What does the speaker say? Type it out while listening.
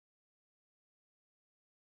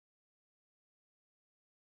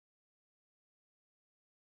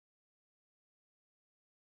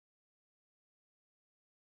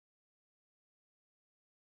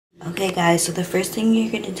Okay guys, so the first thing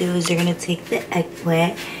you're going to do is you're going to take the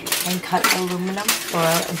eggplant and cut aluminum foil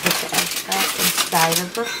and put the eggplant inside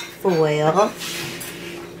of the foil.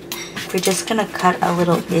 We're just going to cut a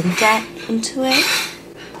little indent into it.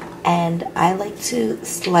 And I like to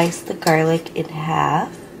slice the garlic in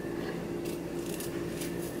half.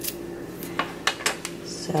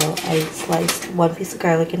 So I sliced one piece of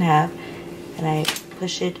garlic in half and I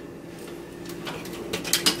push it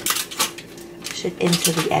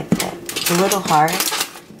into the eggplant. It's a little hard,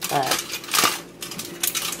 but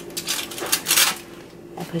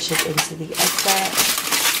I push it into the eggplant.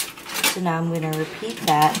 So now I'm going to repeat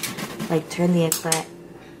that, like turn the eggplant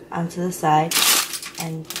onto the side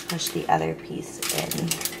and push the other piece in.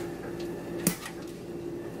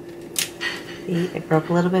 See, it broke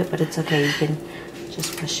a little bit, but it's okay. You can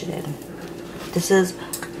just push it in. This is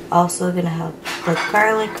also going to help the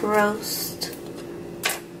garlic roast.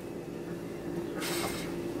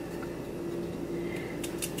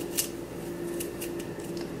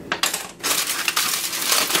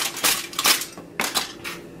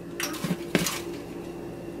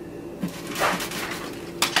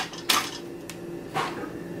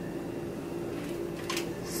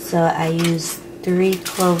 So I use 3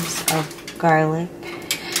 cloves of garlic,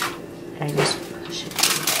 and I just push it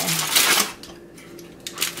in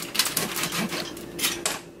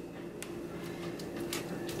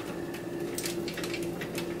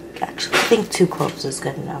there. Actually, I think 2 cloves is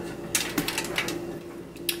good enough.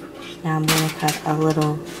 Now I'm going to cut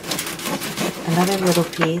another little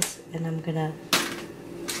piece, and I'm going to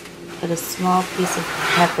put a small piece of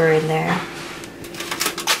pepper in there,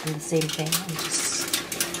 and the same thing. I'm just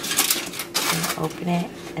open it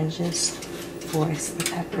and just force the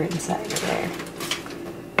pepper inside of there.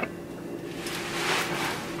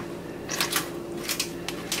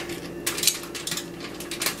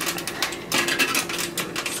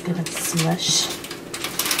 It's gonna smush.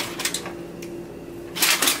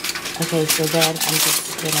 Okay, so then I'm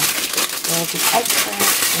just gonna roll the eggplant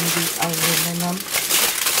in the aluminum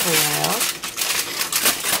foil.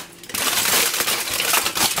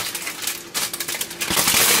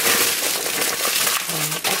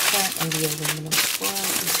 And the aluminum foil.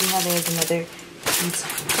 You see how there's another piece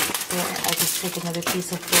there? I'll just take another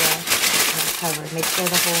piece of foil and cover. Make sure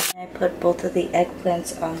the whole... I put both of the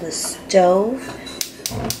eggplants on the stove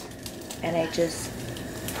and I just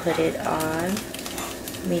put it on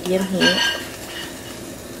medium heat.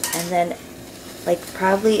 And then like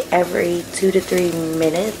probably every 2 to 3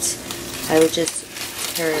 minutes I would just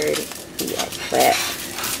turn the eggplant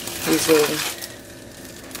using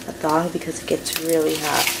a thong because it gets really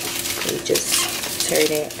hot. You just turn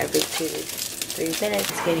it every 2 to 3 minutes.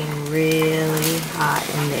 It's getting really hot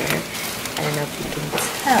in there. I don't know if you can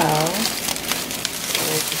tell. So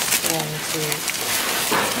we're just going to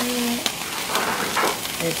turn it.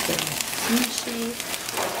 It's getting smushy.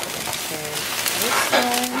 Turn this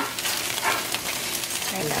one.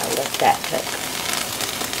 And now let that cook.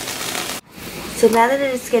 So now that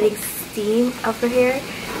it's getting steam over here,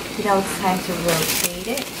 you know it's time to rotate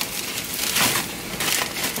it.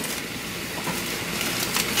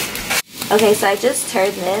 Okay, so I just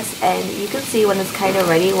turned this, and you can see when it's kind of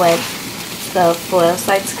ready when the foil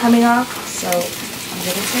starts coming off. So I'm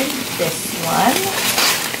going to turn this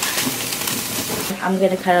one. I'm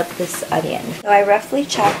going to cut up this onion. So I roughly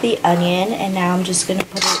chopped the onion, and now I'm just going to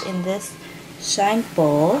put it in this shine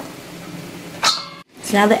bowl.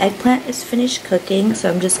 So now the eggplant is finished cooking, so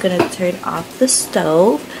I'm just going to turn off the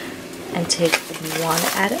stove and take one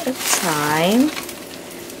at a time.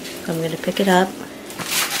 So I'm going to pick it up.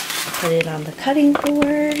 Put it on the cutting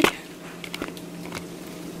board,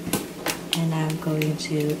 and I'm going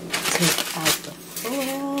to take out the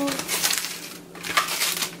foil.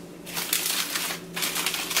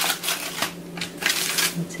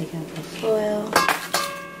 And take out the foil.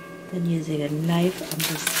 Then using a knife, I'm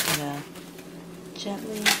just gonna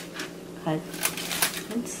gently cut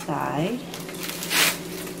inside,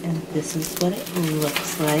 and this is what it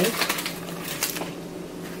looks like.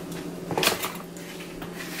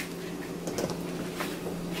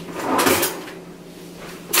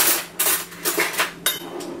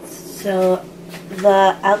 So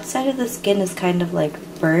the outside of the skin is kind of like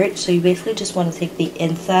burnt, so you basically just want to take the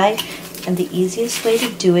inside, and the easiest way to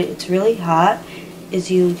do it, it's really hot, is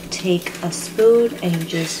you take a spoon and you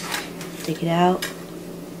just take it out,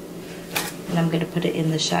 and I'm going to put it in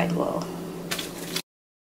the shine bowl.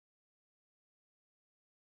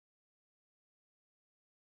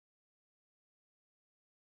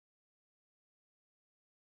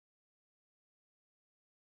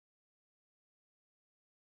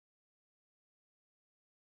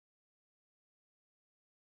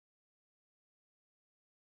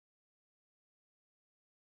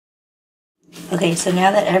 Okay, so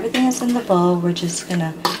now that everything is in the bowl, we're just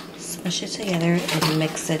gonna smush it together and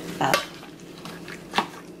mix it up.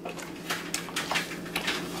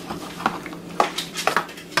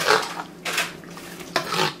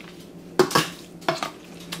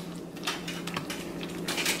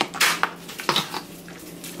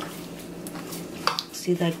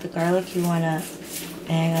 See, like the garlic, you wanna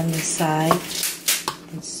bang on the side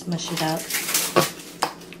and smush it up.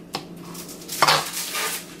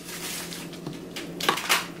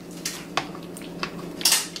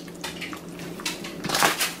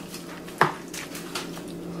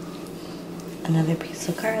 Another piece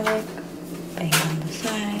of garlic, bang on the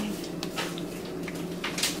side.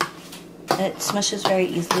 It smushes very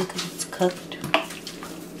easily because it's cooked.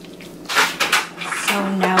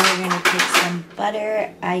 So now we're gonna take some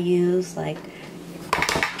butter. I use like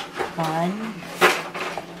 2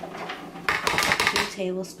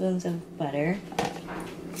 tablespoons of butter,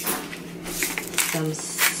 some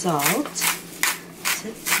salt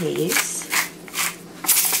to taste,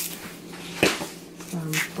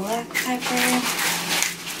 some black pepper,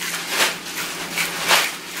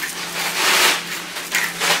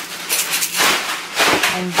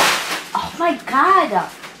 and oh my god,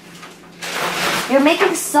 you're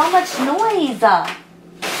making so much noise.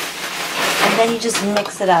 And then you just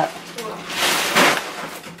mix it up.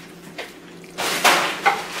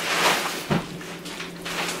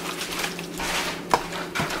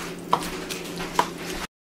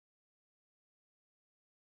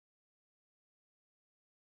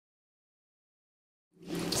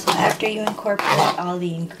 So after you incorporate all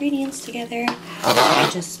the ingredients together,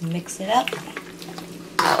 you just mix it up.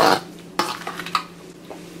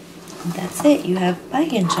 And that's it. You have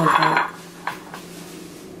Bigan Choka.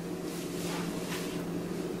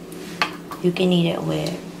 You can eat it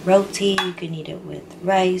with roti, you can eat it with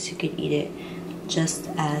rice, you can eat it just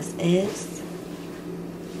as is.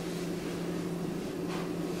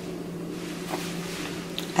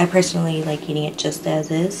 I personally like eating it just as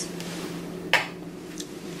is.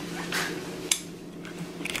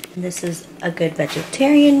 And this is a good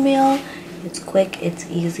vegetarian meal. It's quick, it's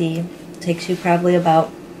easy. It takes you probably about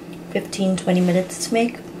 15-20 minutes to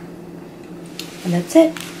make. And that's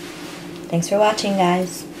it. Thanks for watching,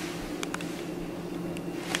 guys.